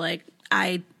stupid, so like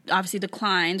I obviously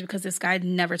declined because this guy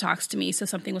never talks to me, so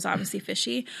something was obviously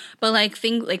fishy. But like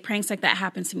pranks like that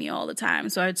happen to me all the time.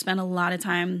 So I'd spend a lot of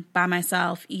time by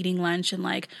myself eating lunch in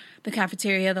like the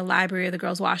cafeteria, the library, or the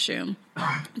girls' washroom,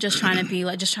 just trying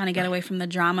to get away from the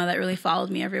drama that really followed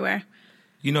me everywhere.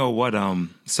 You know what?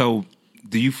 So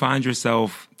do you find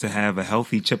yourself to have a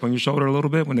healthy chip on your shoulder a little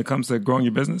bit when it comes to growing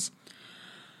your business?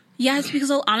 Yes,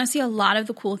 because honestly, a lot of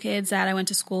the cool kids that I went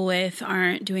to school with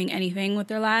aren't doing anything with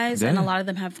their lives. Yeah. And a lot of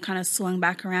them have kind of swung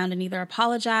back around and either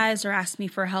apologized or asked me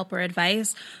for help or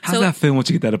advice. How's that feel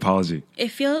once you get that apology?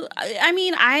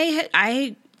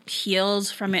 I healed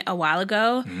from it a while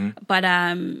ago, but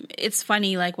it's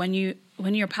funny, like when you're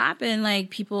popping,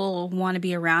 like people want to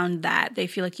be around that. They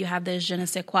feel like you have this je ne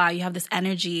sais quoi, you have this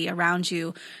energy around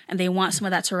you, and they want some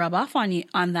of that to rub off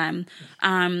on them.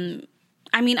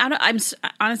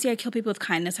 Honestly, I kill people with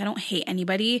kindness. I don't hate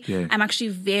anybody. Yeah. I'm actually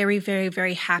very, very,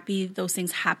 very happy those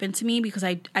things happen to me, because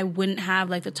I wouldn't have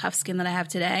like the tough skin that I have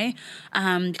today.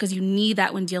 Because you need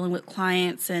that when dealing with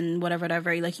clients and whatever.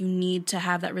 Like you need to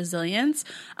have that resilience.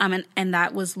 And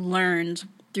that was learned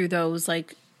through those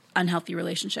like unhealthy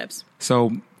relationships.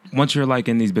 So once you're like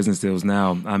in these business deals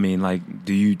now, I mean, like,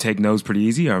 do you take no's pretty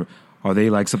easy, or are they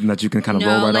like something that you can kind of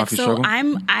roll right off your struggle?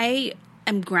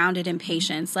 I'm grounded in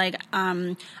patience. Like,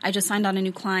 I just signed on a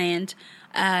new client,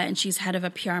 and she's head of a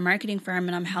PR marketing firm,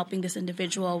 and I'm helping this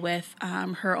individual with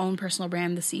her own personal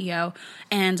brand, the CEO.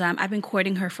 And I've been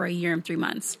courting her for 1 year and 3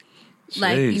 months. Jeez.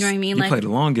 Like, you know what I mean? You played a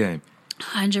long game.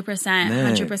 100%.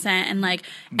 And like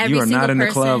every you are single not in the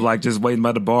person, club like just waiting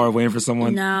by the bar waiting for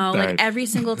someone. No, like every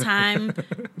single time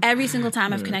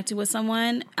I've connected with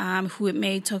someone who it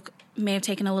may have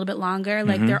taken a little bit longer,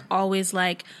 like they're always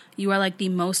like, you are like the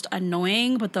most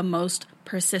annoying but the most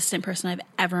persistent person I've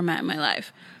ever met in my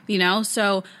life. You know,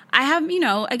 so I have,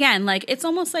 again, like it's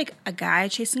almost like a guy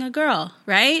chasing a girl,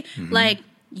 right? Like,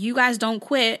 you guys don't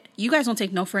quit. You guys don't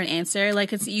take no for an answer.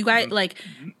 Like, it's you guys, like,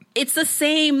 it's the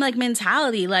same like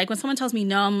mentality. Like when someone tells me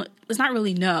no, it's not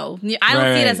really no. I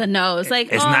don't see it as a no. It's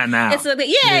like it's not now. It's exactly.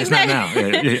 It's not now.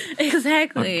 Yeah.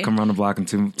 Exactly. I'll come around the block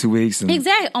in two weeks. And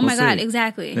exactly. Oh my God. See.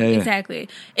 Exactly. Yeah. Exactly.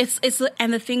 It's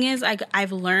and the thing is,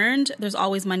 I've learned there's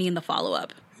always money in the follow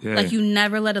up. Yeah. Like you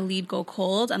never let a lead go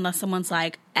cold unless someone's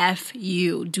like, F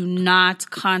you, do not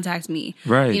contact me.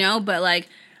 Right. You know, but like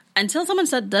until someone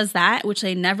does that, which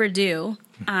they never do,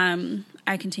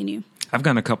 I continue. I've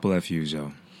gotten a couple FUs,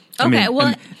 yo. Okay,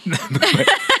 well,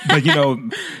 but you know,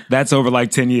 that's over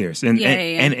like 10 years, and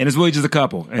it's really just a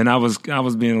couple. And I was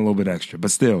being a little bit extra,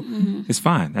 but still, it's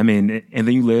fine. I mean, and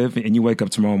then you live and you wake up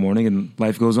tomorrow morning and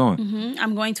life goes on. Mm-hmm.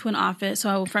 I'm going to an office,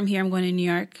 so from here I'm going to New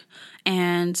York.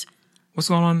 And what's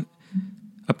going on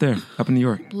up there, up in New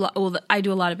York? Well, I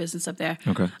do a lot of business up there.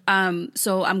 Okay.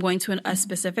 So I'm going to a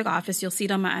specific office. You'll see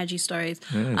it on my IG stories.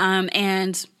 Yes.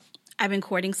 And I've been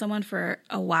courting someone for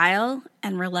a while,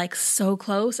 and we're like so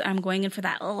close. I'm going in for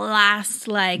that last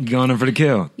like going in for the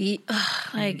kill.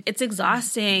 Like it's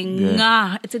exhausting.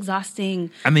 Yeah. It's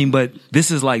exhausting. I mean, but this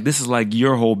is like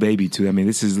your whole baby too. I mean,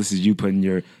 this is you putting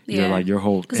your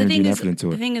whole energy and effort into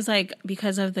it. The thing is, like,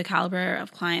 because of the caliber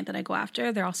of client that I go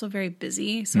after, they're also very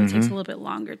busy, so it takes a little bit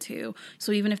longer too.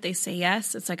 So even if they say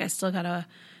yes, it's like I still gotta.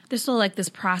 There's still like this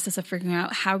process of figuring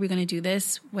out how are we going to do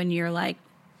this when you're like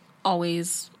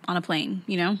always on a plane,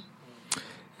 you know?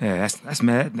 Yeah, that's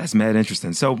mad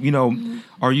interesting. So, you know,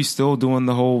 are you still doing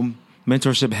the whole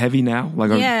mentorship heavy now?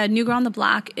 Like, New Girl on the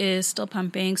Block is still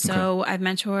pumping. So I've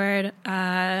mentored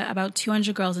about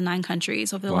 200 girls in 9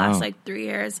 countries over the last like 3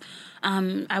 years.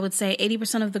 I would say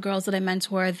 80% of the girls that I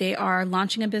mentor, they are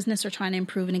launching a business or trying to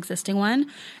improve an existing one.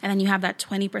 And then you have that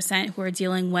 20% who are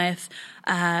dealing with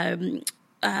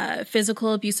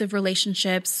physical abusive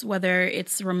relationships, whether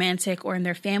it's romantic or in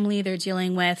their family. They're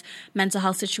dealing with mental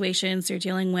health situations. They're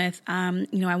dealing with, I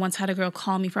once had a girl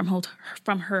call me from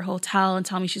her hotel and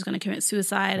tell me she's going to commit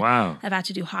suicide. Wow. I've had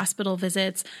to do hospital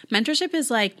visits. Mentorship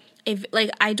is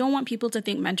I don't want people to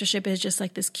think mentorship is just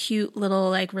like this cute little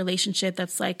like relationship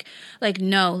that's like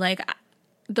no, like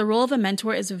the role of a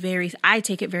mentor is I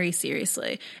take it very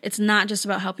seriously. It's not just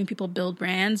about helping people build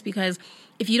brands, because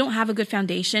if you don't have a good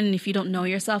foundation and if you don't know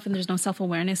yourself and there's no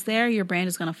self-awareness there, your brand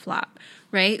is going to flop,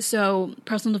 right? So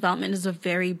personal development is a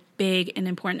very big and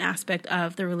important aspect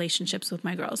of the relationships with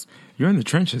my girls. You're in the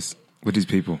trenches with these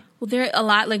people. Well, they're a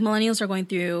lot, like millennials are going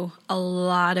through a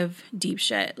lot of deep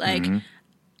shit, like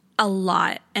a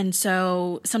lot. And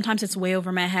so sometimes it's way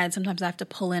over my head. Sometimes I have to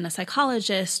pull in a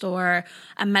psychologist or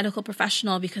a medical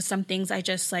professional because some things I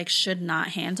just like should not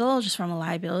handle just from a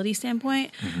liability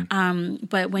standpoint.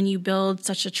 But when you build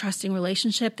such a trusting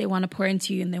relationship, they want to pour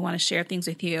into you and they want to share things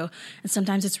with you. And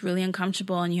sometimes it's really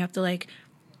uncomfortable and you have to like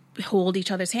hold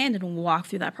each other's hand and walk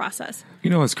through that process.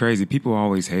 You know what's crazy? People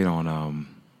always hate on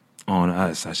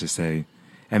us, I should say.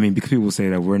 I mean, because people say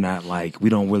that we're not like, we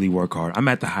don't really work hard. I'm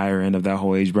at the higher end of that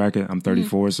whole age bracket. I'm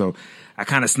 34, so I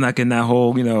kind of snuck in that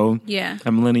whole,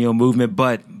 a millennial movement.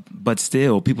 But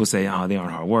still, people say, oh, they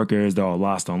aren't hard workers. They're all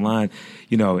lost online,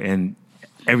 and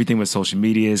everything with social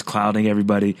media is clouding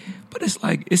everybody. But it's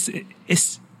like,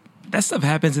 it's that stuff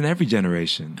happens in every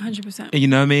generation. 100%. You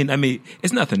know what I mean? I mean,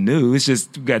 it's nothing new. It's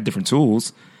just we've got different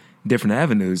tools, different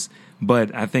avenues.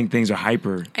 But I think things are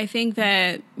hyper. I think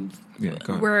that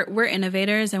we're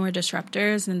innovators and we're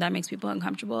disruptors, and that makes people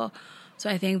uncomfortable. So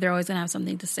I think they're always going to have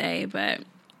something to say. But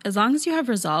as long as you have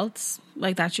results,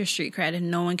 like that's your street cred,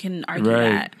 and no one can argue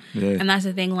that. Yeah. And that's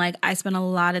the thing. Like I spend a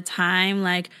lot of time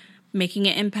like making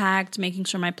an impact, making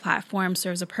sure my platform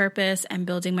serves a purpose, and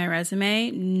building my resume.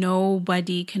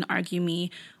 Nobody can argue me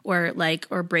or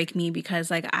break me because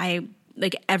like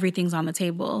everything's on the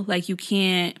table. Like you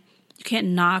can't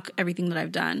knock everything that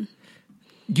I've done.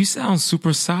 You sound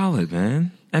super solid,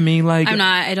 man. I mean, like... I'm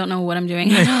not. I don't know what I'm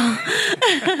doing at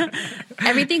all.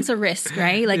 Everything's a risk,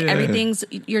 right? Like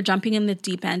you're jumping in the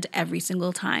deep end every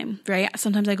single time, right?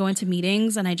 Sometimes I go into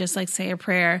meetings and I just like say a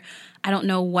prayer. I don't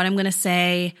know what I'm going to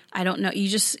say. I don't know. You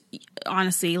just,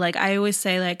 honestly, like I always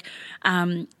say like,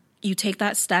 you take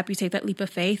that step, you take that leap of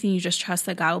faith, and you just trust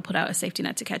that God will put out a safety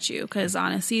net to catch you. Because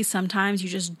honestly, sometimes you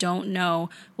just don't know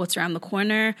what's around the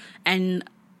corner.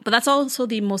 But that's also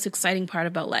the most exciting part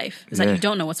about life, is that you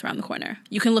don't know what's around the corner.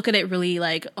 You can look at it really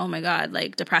like, oh my God,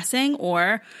 like depressing,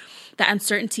 or the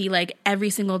uncertainty, like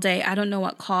every single day, I don't know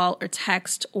what call or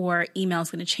text or email is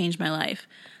going to change my life.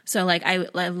 So like I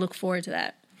look forward to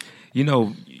that. You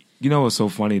know what's so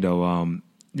funny though?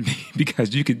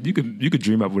 Because you could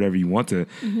dream up whatever you want to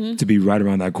be right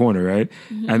around that corner, right?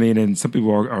 I mean, and some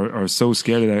people are so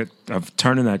scared of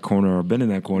turning that corner or bending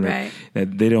that corner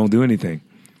that they don't do anything.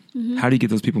 How do you get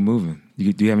those people moving? Do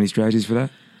you have any strategies for that?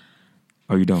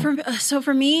 Or you don't?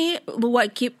 For me,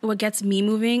 what gets me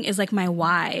moving is like my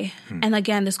why. And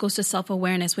again, this goes to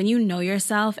self-awareness. When you know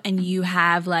yourself and you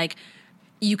have like,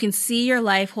 you can see your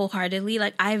life wholeheartedly.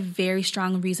 Like I have very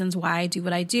strong reasons why I do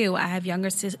what I do. I have younger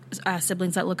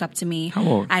siblings that look up to me. How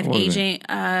old? I have aging.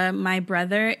 My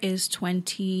brother is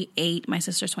 28. My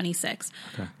sister's 26.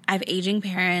 Okay. I have aging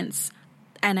parents,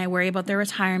 and I worry about their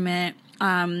retirement.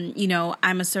 You know,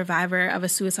 I'm a survivor of a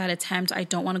suicide attempt. I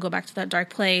don't want to go back to that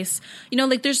dark place. You know,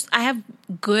 like I have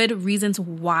good reasons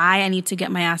why I need to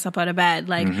get my ass up out of bed.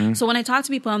 Like, so when I talk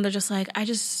to people and they're just like, I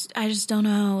just don't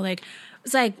know. Like,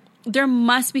 it's like, there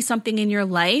must be something in your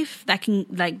life that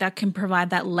can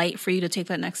provide that light for you to take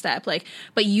that next step. Like,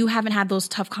 but you haven't had those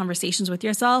tough conversations with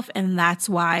yourself, and that's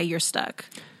why you're stuck.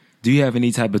 Do you have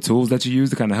any type of tools that you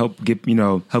use to kind of help get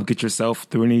yourself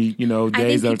through any,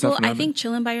 days that are tough? I think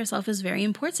chilling by yourself is very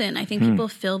important. I think people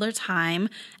fill their time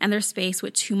and their space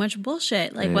with too much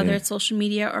bullshit, like whether it's social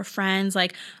media or friends.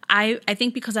 Like I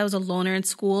think because I was a loner in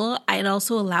school, it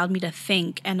also allowed me to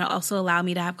think, and it also allowed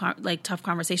me to have tough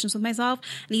conversations with myself.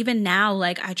 And even now,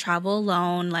 like I travel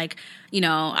alone. Like,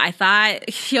 I thought,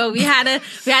 we had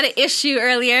an issue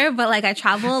earlier, but like I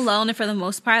travel alone, and for the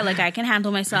most part, like I can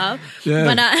handle myself.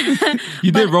 Yeah. But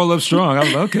you did roll up strong. I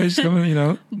was like, okay, she's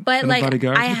coming, But like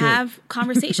I have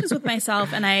conversations with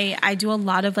myself, and I do a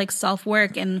lot of like self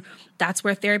work, and that's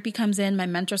where therapy comes in. My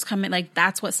mentors come in. Like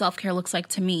that's what self care looks like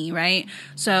to me, right?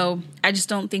 So I just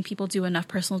don't think people do enough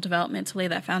personal development to lay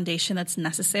that foundation that's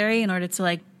necessary in order to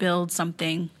like build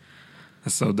something.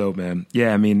 That's so dope, man.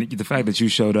 Yeah, I mean, the fact that you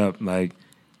showed up, like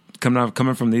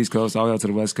coming from the East Coast all the way out to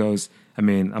the West Coast. I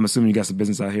mean, I'm assuming you got some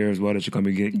business out here as well that you're going to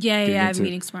be getting. Yeah, I have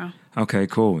meetings tomorrow. Okay,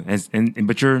 cool. And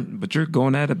but you're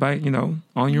going at it by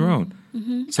on your own.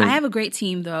 Mm-hmm. So I have a great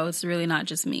team, though. It's really not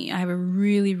just me. I have a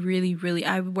really, really, really.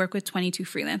 I work with 22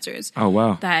 freelancers. Oh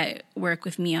wow! That work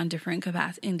with me on different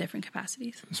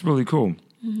capacities. It's really cool.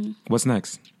 Mm-hmm. What's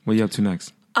next? What are you up to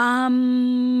next?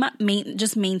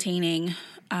 Just maintaining.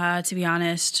 To be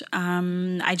honest,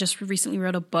 I just recently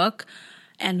wrote a book,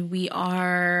 and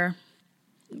we're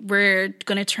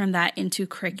going to turn that into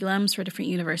curriculums for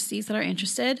different universities that are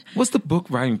interested. What's the book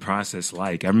writing process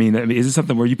like? I mean, is it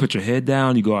something where you put your head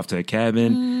down, you go off to a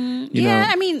cabin? Yeah,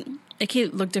 I mean, it can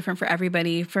look different for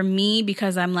everybody. For me,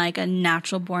 because I'm like a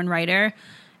natural born writer,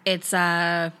 it's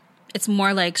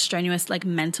more like strenuous, like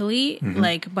mentally,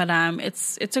 but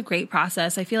it's a great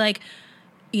process. I feel like,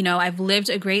 I've lived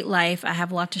a great life. I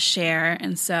have a lot to share,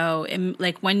 and so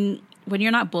when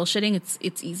you're not bullshitting,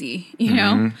 it's easy,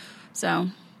 So.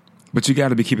 But you got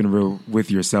to be keeping it real with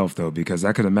yourself, though, because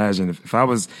I could imagine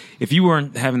if you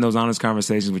weren't having those honest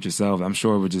conversations with yourself, I'm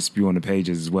sure it would just spew on the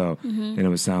pages as well, and it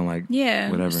would sound like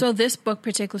whatever. So this book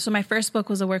so my first book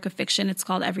was a work of fiction. It's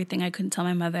called Everything I Couldn't Tell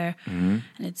My Mother, and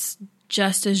it's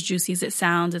just as juicy as it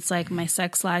sounds. It's like my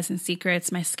sex lies and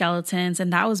secrets, my skeletons,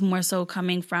 and that was more so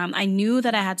coming from, I knew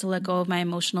that I had to let go of my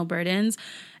emotional burdens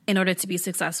in order to be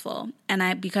successful.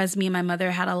 And because me and my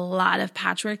mother had a lot of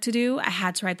patchwork to do, I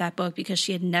had to write that book because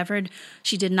she did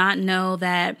not know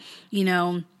that,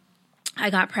 I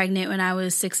got pregnant when I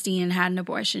was 16 and had an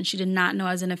abortion. She did not know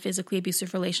I was in a physically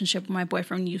abusive relationship where my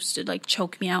boyfriend used to like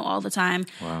choke me out all the time.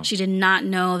 Wow. She did not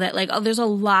know that there's a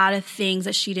lot of things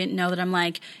that she didn't know that I'm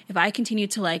like, if I continue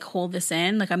to like hold this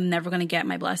in, like I'm never going to get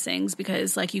my blessings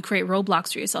because like you create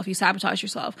roadblocks for yourself, you sabotage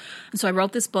yourself. And so I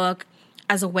wrote this book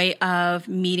as a way of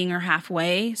meeting her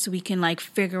halfway so we can like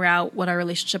figure out what our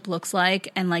relationship looks like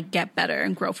and like get better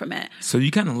and grow from it. So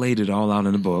you kind of laid it all out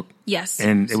in the book. Yes.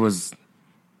 And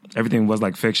everything was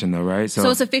like fiction though, right? So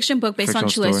it's a fiction book based on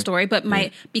true life story, but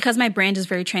because my brand is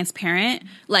very transparent,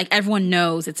 like everyone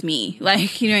knows it's me.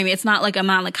 Like, you know what I mean? It's not like I'm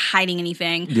not like hiding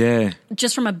anything. Yeah.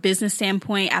 Just from a business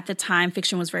standpoint, at the time,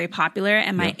 fiction was very popular,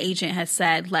 and my agent has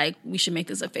said like we should make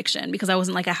this a fiction because I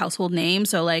wasn't like a household name.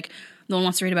 So like no one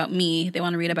wants to read about me; they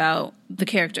want to read about the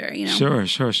character.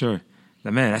 Sure.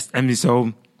 Now, man,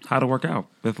 so how'd it work out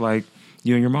with like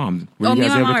you and your mom? Me and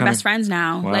my mom are best friends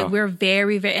now. Wow. Like we're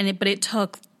very, very, but it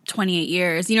took 28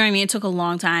 years. You know what I mean? It took a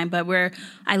long time, but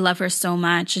I love her so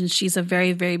much, and she's a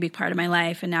very, very big part of my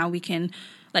life. And now we can,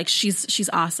 like, she's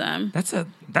awesome.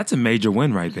 That's a major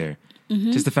win right there.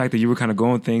 Mm-hmm. Just the fact that you were kind of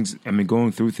going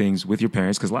through things with your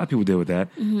parents, because a lot of people deal with that.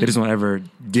 Mm-hmm. They just don't ever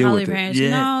deal with it.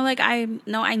 Yeah.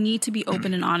 I need to be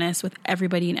open and honest with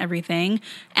everybody and everything.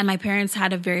 And my parents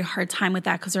had a very hard time with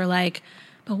that because they're like,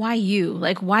 but why you?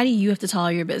 Like, why do you have to tell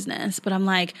all your business? But I'm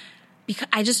like,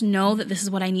 I just know that this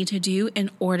is what I need to do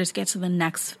in order to get to the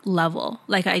next level.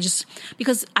 Like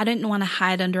because I didn't want to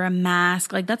hide under a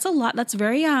mask. Like that's a lot. That's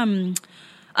very,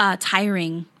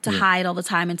 tiring to hide all the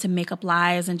time and to make up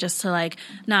lies and just to like,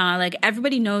 nah, like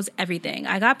everybody knows everything.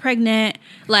 I got pregnant.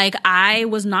 Like I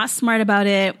was not smart about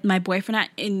it. My boyfriend at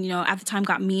the time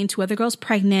got me and 2 other girls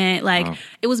pregnant. Like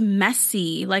it was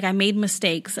messy. Like I made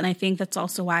mistakes. And I think that's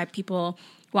also why people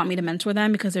want me to mentor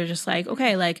them, because they're just like,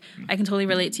 okay, like I can totally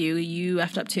relate to you. You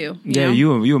effed up too.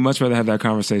 You would much rather have that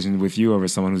conversation with you over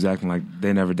someone who's acting like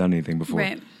they never done anything before.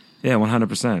 Right. Yeah,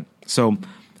 100%. So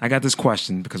I got this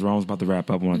question because we're almost about to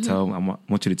wrap up. I want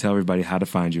you to tell everybody how to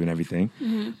find you and everything.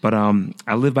 Mm-hmm. But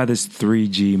I live by this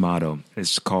 3G motto.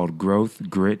 It's called growth,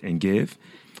 grit, and give.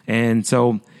 And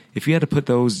so if you had to put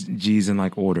those G's in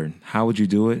like order, how would you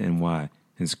do it and why?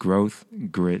 It's growth,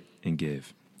 grit, and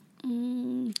give.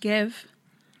 Give.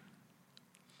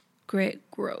 Grit,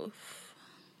 growth.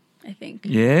 I think.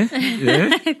 Yeah?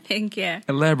 Yeah? I think, yeah.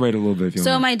 Elaborate a little bit if you want.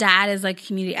 So my dad is like a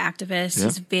community activist. Yeah.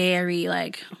 He's very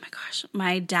like, oh my gosh.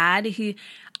 My dad,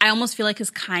 I almost feel like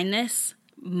his kindness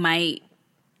might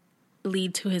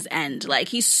lead to his end. Like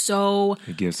he gives so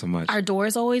much. Our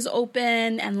door's always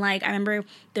open. And like, I remember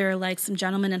there were like some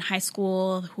gentlemen in high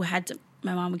school who had to,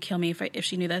 my mom would kill me if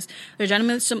she knew this. There were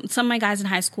gentlemen, some of my guys in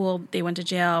high school, they went to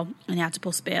jail and they had to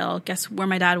post bail. Guess where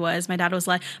my dad was? My dad was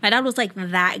like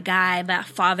that guy, that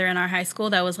father in our high school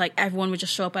that was like, everyone would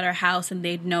just show up at our house and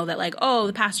they'd know that like, oh,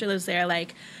 the pastor lives there.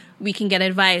 Like we can get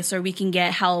advice or we can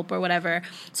get help or whatever.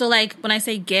 So like when I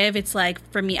say give, it's like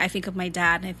for me, I think of my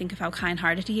dad and I think of how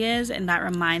kind-hearted he is. And that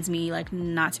reminds me like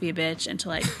not to be a bitch and to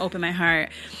like open my heart.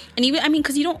 And even, I mean,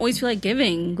 because you don't always feel like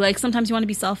giving. Like sometimes you want to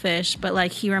be selfish, but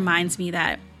like he reminds me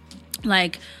that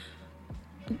like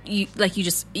you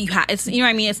have, it's, you know what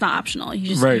I mean? It's not optional. You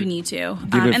just, you need to.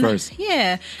 Give it first.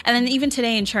 And then even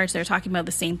today in church, they're talking about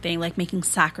the same thing, like making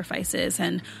sacrifices.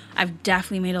 And I've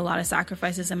definitely made a lot of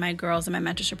sacrifices, and my girls in my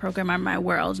mentorship program are my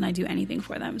world, and I do anything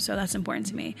for them. So that's important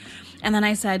to me. And then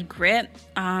I said grit,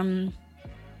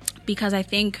 because I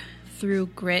think through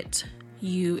grit,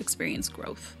 you experience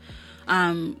growth.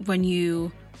 When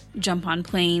you jump on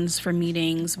planes for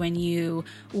meetings, when you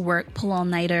pull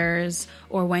all-nighters,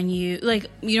 or when you, like,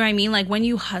 you know what I mean? Like, when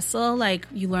you hustle, like,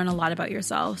 you learn a lot about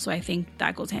yourself. So I think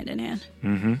that goes hand in hand.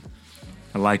 Mm-hmm.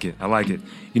 I like it.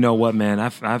 You know what, man?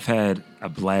 I've had a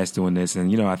blast doing this,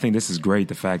 and, you know, I think this is great,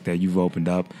 the fact that you've opened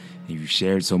up and you've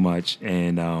shared so much,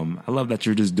 and I love that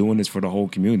you're just doing this for the whole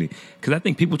community, because I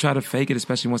think people try to fake it,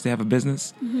 especially once they have a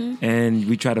business, and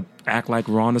we try to act like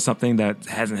we're on to something that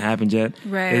hasn't happened yet,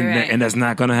 and that's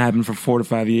not going to happen for 4 to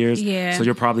 5 years, so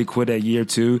you'll probably quit at year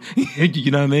 2,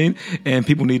 you know what I mean? And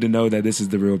people need to know that this is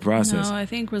the real process. No, I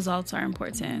think results are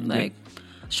important, like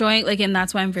showing, like, and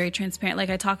that's why I'm very transparent. Like,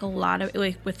 I talk a lot of,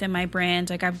 like, within my brand,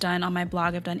 like, I've done on my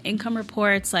blog, I've done income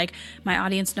reports. Like, my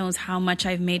audience knows how much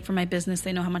I've made for my business.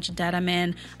 They know how much debt I'm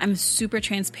in. I'm super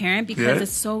transparent because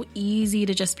it's so easy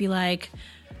to just be like,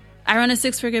 I run a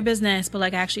 6-figure business, but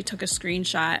like I actually took a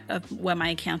screenshot of what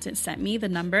my accountant sent me, the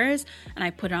numbers, and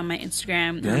I put it on my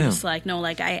Instagram. And I'm just like, no,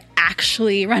 like I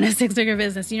actually run a 6-figure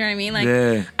business. You know what I mean?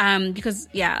 Like, because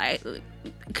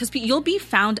you'll be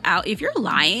found out if you're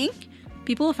lying.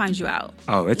 People will find you out.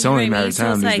 Oh, it's only a matter of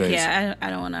time these days. Yeah, I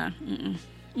don't want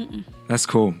to. That's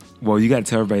cool. Well, you got to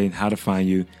tell everybody how to find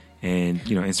you, and,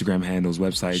 you know, Instagram handles,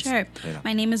 websites. Sure.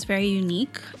 My name is very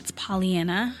unique. It's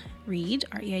Pollyanna Reid,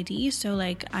 R-E-I-D. So,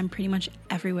 like, I'm pretty much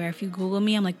everywhere. If you Google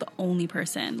me, I'm, like, the only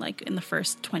person, like, in the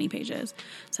first 20 pages.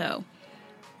 So,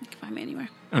 you can find me anywhere.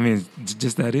 I mean, it's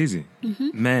just that easy.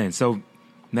 Man, so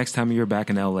next time you're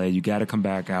back in L.A., you got to come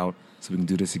back out so we can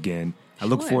do this again. I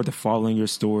look forward to following your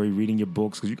story, reading your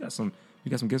books, because you got some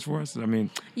gifts for us. I mean,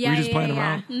 were you just playing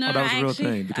around? No, that was a real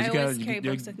thing. Because I always carry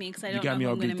books with me because I don't know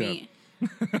who I'm going to meet.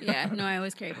 I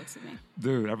always carry books with me.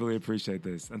 Dude, I really appreciate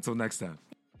this. Until next time.